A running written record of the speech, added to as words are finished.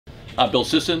I'm Bill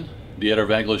Sisson, the editor of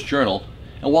Angler's Journal,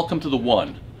 and welcome to The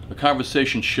One, a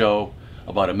conversation show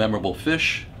about a memorable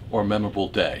fish or a memorable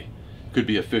day. It could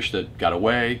be a fish that got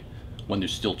away, one you're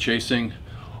still chasing,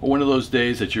 or one of those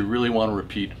days that you really want to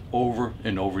repeat over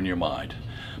and over in your mind.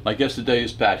 My guest today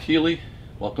is Pat Healey.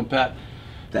 Welcome, Pat.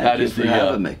 Thank you for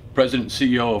having me. President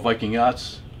and CEO of Viking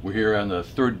Yachts. We're here on the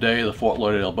third day of the Fort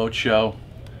Lauderdale Boat Show.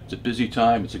 It's a busy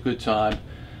time, it's a good time.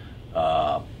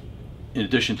 In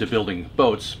addition to building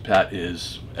boats, Pat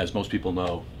is, as most people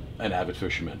know, an avid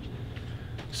fisherman.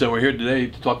 So we're here today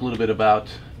to talk a little bit about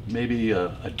maybe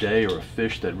a day or a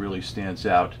fish that really stands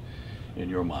out in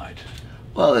your mind.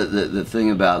 Well, the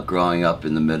thing about growing up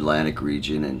in the Mid-Atlantic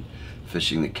region and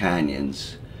fishing the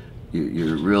canyons,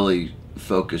 you're really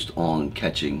focused on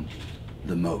catching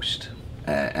the most.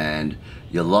 And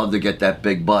you love to get that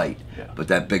big bite, but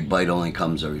that big bite only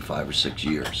comes every 5 or 6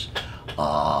 years.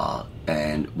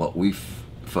 And what we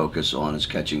focus on is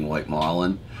catching white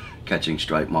marlin, catching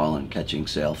striped marlin, catching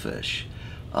sailfish.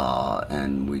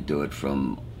 And we do it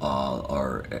from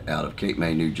out of Cape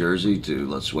May, New Jersey to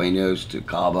Los Sueños to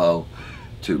Cabo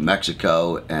to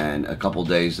Mexico, and a couple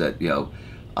days that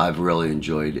I've really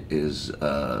enjoyed is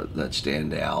that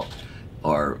stand out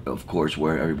are, of course,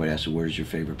 where everybody asks, where's your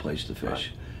favorite place to fish? Right.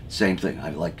 Same thing,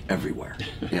 I like everywhere.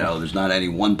 There's not any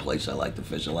one place I like to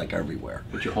fish, I like everywhere.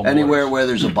 Anywhere where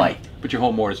there's a bite. But your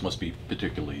home waters must be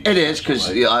particularly It is, because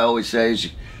I always say,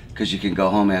 because you can go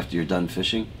home after you're done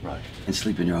fishing, right, and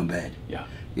sleep in your own bed. Yeah.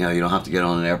 You don't have to get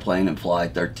on an airplane and fly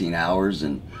 13 hours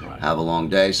and have a long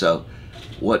day. So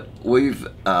what we've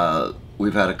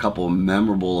had a couple of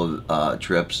memorable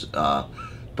trips,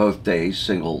 both days,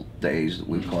 single days.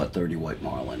 We've caught 30 white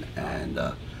marlin, and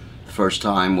the first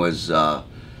time was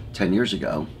 10 years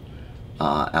ago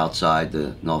outside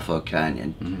the Norfolk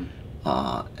Canyon,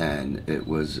 and it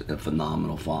was a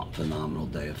phenomenal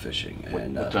day of fishing.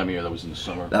 What time of year? That was in the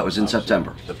summer? That was in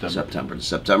September. The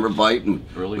September bite, and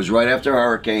it was right after a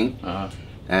hurricane.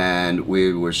 And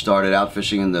we were started out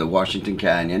fishing in the Washington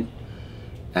Canyon,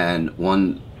 and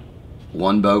one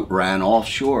boat ran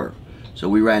offshore. So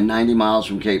we ran 90 miles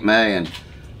from Cape May, and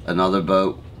another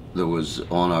boat that was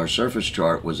on our surface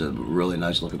chart was a really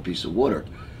nice looking piece of water.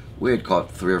 We had caught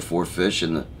 3 or 4 fish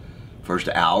in the first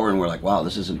hour, and we're like, wow,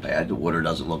 this isn't bad. The water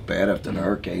doesn't look bad after the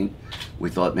hurricane. We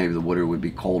thought maybe the water would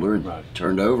be colder, and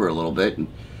turned over a little bit, and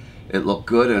it looked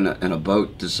good, and a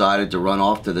boat decided to run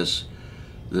off to this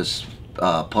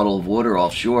puddle of water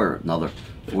offshore, another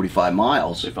 45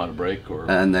 miles. They found a break,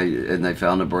 and they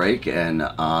found a break, and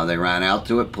they ran out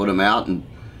to it, put them out, and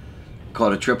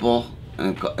caught a triple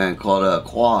and caught a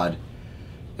quad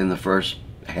in the first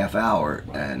half hour.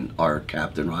 And our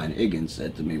captain, Ryan Higgins,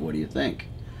 said to me, what do you think?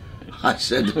 I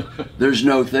said, there's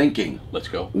no thinking. Let's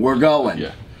go. We're going.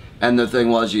 Yeah. And the thing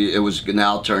was, it was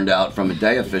now turned out from a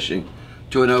day of fishing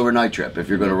to an overnight trip. If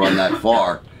you're going to run that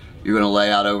far, you're going to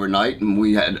lay out overnight, and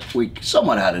we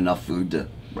somewhat had enough food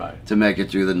to make it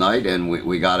through the night, and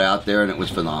we got out there, and it was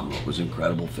phenomenal. It was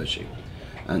incredible fishing.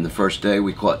 And the first day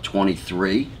we caught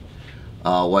 23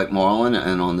 white marlin,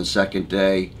 and on the second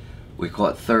day we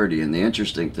caught 30. And the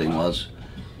interesting thing was,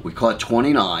 we caught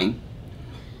 29,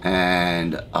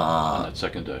 and on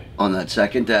that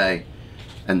second day,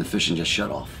 and the fishing just shut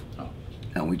off.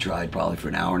 And we tried probably for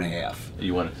an hour and a half.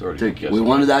 You wanted 30. We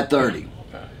wanted that 30.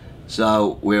 Okay.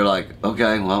 So we were like,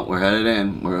 okay, well, we're headed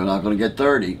in. We're not going to get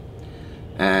 30.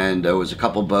 And there was a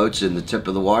couple boats in the tip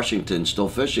of the Washington still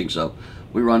fishing. So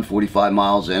we run 45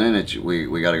 miles in, and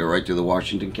we got to go right through the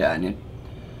Washington Canyon.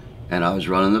 And I was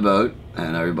running the boat,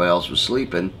 and everybody else was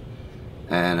sleeping.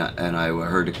 And I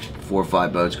heard 4 or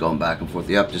 5 boats going back and forth.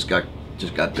 Yep, just got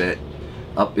bit.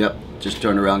 Up, yep, just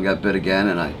turned around, got bit again,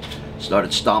 and I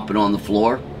started stomping on the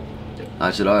floor.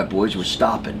 I said, all right, boys, we're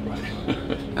stopping.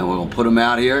 And we're going to put them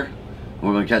out here, and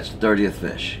we're going to catch the 30th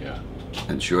fish. Yeah.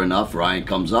 And sure enough, Ryan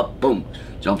comes up, boom,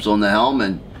 jumps on the helm,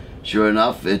 and sure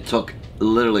enough, it took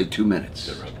literally 2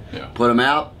 minutes. Yeah. Put them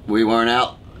out, we weren't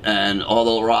out, and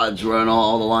all the rods were on,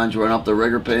 all the lines were up the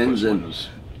rigger pins, and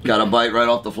got a bite right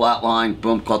off the flat line,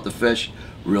 boom, caught the fish,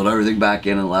 reeled everything back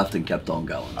in and left, and kept on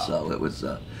going. So it was...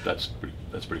 That's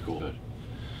pretty cool. Good.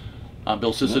 I'm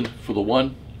Bill Sisson for The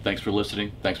One. Thanks for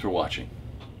listening. Thanks for watching.